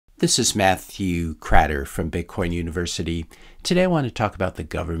This is Matthew Kratter from Bitcoin University. Today I want to talk about the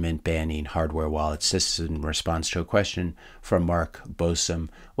government banning hardware wallets. This is in response to a question from Mark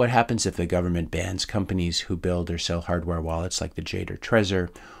Bosom. What happens if the government bans companies who build or sell hardware wallets like the Jade or Trezor,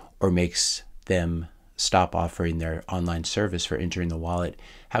 or makes them stop offering their online service for entering the wallet?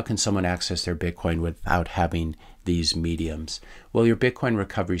 How can someone access their Bitcoin without having these mediums? Well, your Bitcoin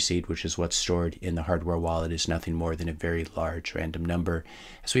recovery seed, which is what's stored in the hardware wallet, is nothing more than a very large random number.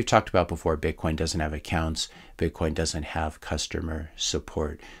 As we've talked about before, Bitcoin doesn't have accounts. Bitcoin doesn't have customer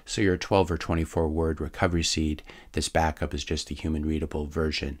support. So your 12 or 24 word recovery seed, this backup is just the human readable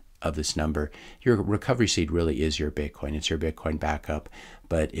version of this number. Your recovery seed really is your Bitcoin. It's your Bitcoin backup.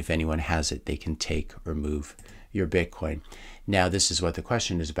 But if anyone has it, they can take or move your Bitcoin. Now, this is what the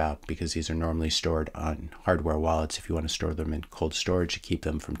question is about, because these are normally stored on hardware wallets. If you want to store them in cold storage to keep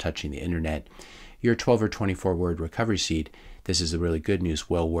them from touching the internet, your 12 or 24 word recovery seed, this is the really good news,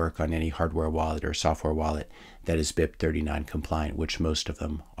 will work on any hardware wallet or software wallet that is BIP39 compliant, which most of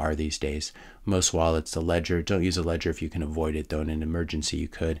them are these days. Most wallets, the Ledger, don't use a Ledger if you can avoid it, though in an emergency you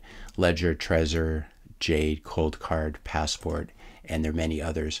could. Ledger, Trezor, Jade, Coldcard, Passport, and there are many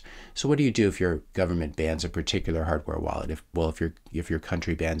others. So what do you do if your government bans a particular hardware wallet? If your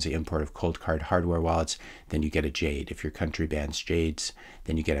country bans the import of Coldcard hardware wallets, then you get a Jade. If your country bans Jades,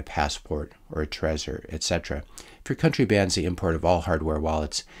 then you get a Passport or a Trezor, etc. If your country bans the import of all hardware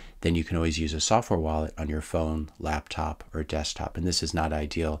wallets, then you can always use a software wallet on your phone, laptop, or desktop. And this is not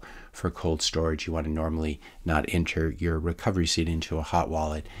ideal for cold storage. You want to normally not enter your recovery seed into a hot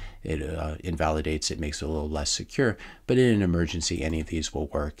wallet. It invalidates it, makes it a little less secure. But in an emergency, any of these will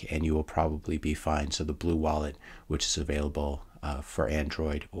work, and you will probably be fine. So the Blue Wallet, which is available for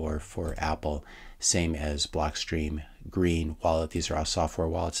Android or for Apple, same as Blockstream, Green Wallet. These are all software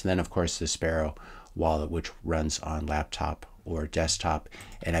wallets. And then, of course, the Sparrow Wallet, which runs on laptop or desktop,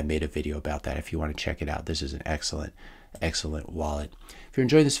 and I made a video about that if you want to check it out. This is an excellent wallet. If you're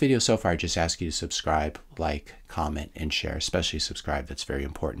enjoying this video so far, I just ask you to subscribe, like, comment, and share, especially subscribe. That's very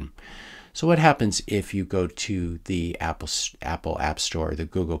important. So what happens if you go to the Apple App Store, the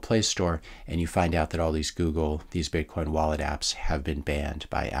Google Play Store, and you find out that all these Bitcoin wallet apps have been banned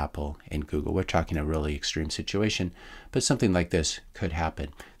by Apple and Google? We're talking a really extreme situation, but something like this could happen.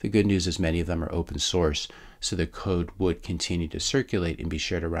 The good news is many of them are open source, so the code would continue to circulate and be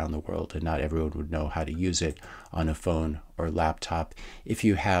shared around the world, and not everyone would know how to use it on a phone or laptop. If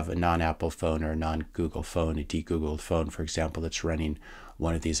you have a non-Apple phone or a non-Google phone, a de-Googled phone, for example, that's running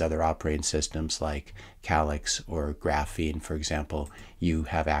one of these other operating systems like Calyx or Graphene, for example, you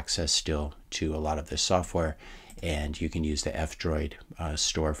have access still to a lot of this software, and you can use the F-Droid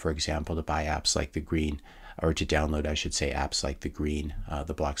store, for example, to buy apps like the Green, or to download, I should say, apps like the Green,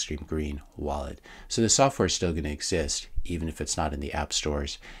 the Blockstream Green wallet. So the software is still going to exist, even if it's not in the app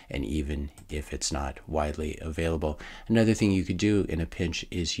stores and even if it's not widely available. Another thing you could do in a pinch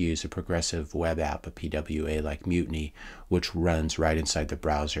is use a progressive web app, a PWA like Mutiny, which runs right inside the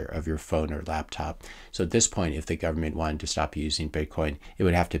browser of your phone or laptop. So at this point, if the government wanted to stop using Bitcoin, it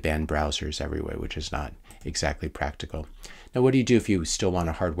would have to ban browsers everywhere, which is not exactly practical. Now, what do you do if you still want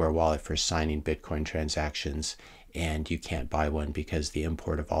a hardware wallet for signing Bitcoin transactions and you can't buy one because the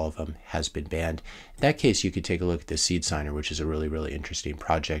import of all of them has been banned? In that case, you could take a look at the Seed Signer, which is a really, really interesting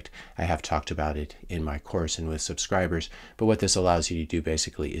project. I have talked about it in my course and with subscribers. But what this allows you to do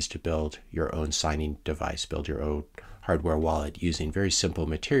basically is to build your own signing device, build your own hardware wallet using very simple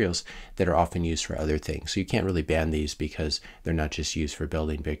materials that are often used for other things. So you can't really ban these because they're not just used for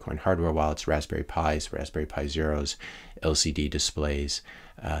building Bitcoin hardware wallets. Raspberry Pis, Raspberry Pi Zeros, LCD displays,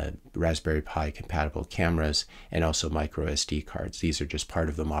 Raspberry Pi compatible cameras, and also micro SD cards. These are just part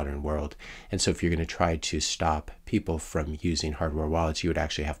of the modern world. And so if you're going to try to stop people from using hardware wallets, you would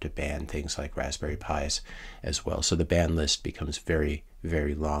actually have to ban things like Raspberry Pis as well. So the ban list becomes very,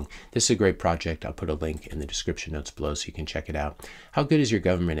 very long. This is a great project. I'll put a link in the description notes below so you can check it out. How good is your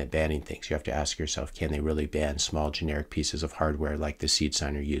government at banning things? You have to ask yourself, can they really ban small generic pieces of hardware like the Seed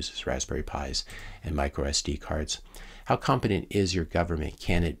Signer uses, Raspberry Pis and micro SD cards? How competent is your government?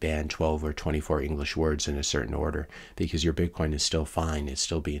 Can it ban 12 or 24 English words in a certain order? Because your Bitcoin is still fine. It's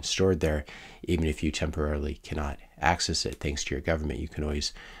still being stored there. Even if you temporarily cannot access it thanks to your government, you can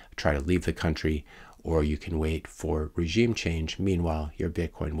always try to leave the country, or you can wait for regime change. Meanwhile, your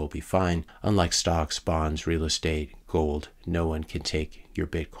Bitcoin will be fine. Unlike stocks, bonds, real estate, gold, no one can take your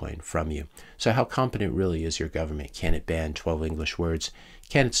Bitcoin from you. So how competent really is your government? Can it ban 12 English words?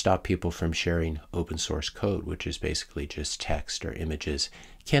 Can it stop people from sharing open source code, which is basically just text or images?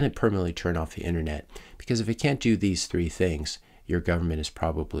 Can it permanently turn off the internet? Because if it can't do these three things, your government is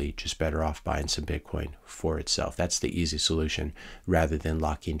probably just better off buying some Bitcoin for itself. That's the easy solution, rather than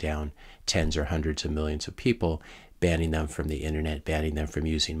locking down tens or hundreds of millions of people, banning them from the internet, banning them from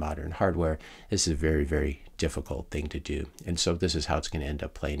using modern hardware. This is a very, very difficult thing to do. And so this is how it's going to end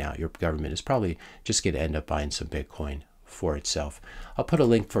up playing out. Your government is probably just going to end up buying some Bitcoin for itself. I'll put a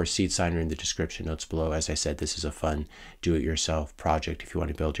link for a seed signer in the description notes below. As I said, this is a fun do-it-yourself project if you want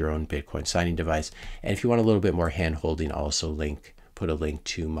to build your own Bitcoin signing device. And if you want a little bit more hand-holding, I'll also put a link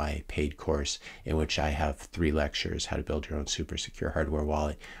to my paid course in which I have 3 lectures, how to build your own super secure hardware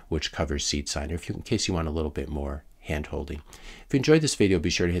wallet, which covers seed signer, in case you want a little bit more hand-holding. If you enjoyed this video,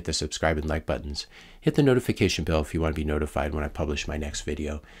 be sure to hit the subscribe and like buttons. Hit the notification bell if you want to be notified when I publish my next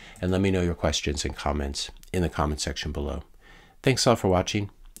video. And let me know your questions and comments in the comment section below. Thanks all for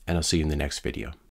watching, and I'll see you in the next video.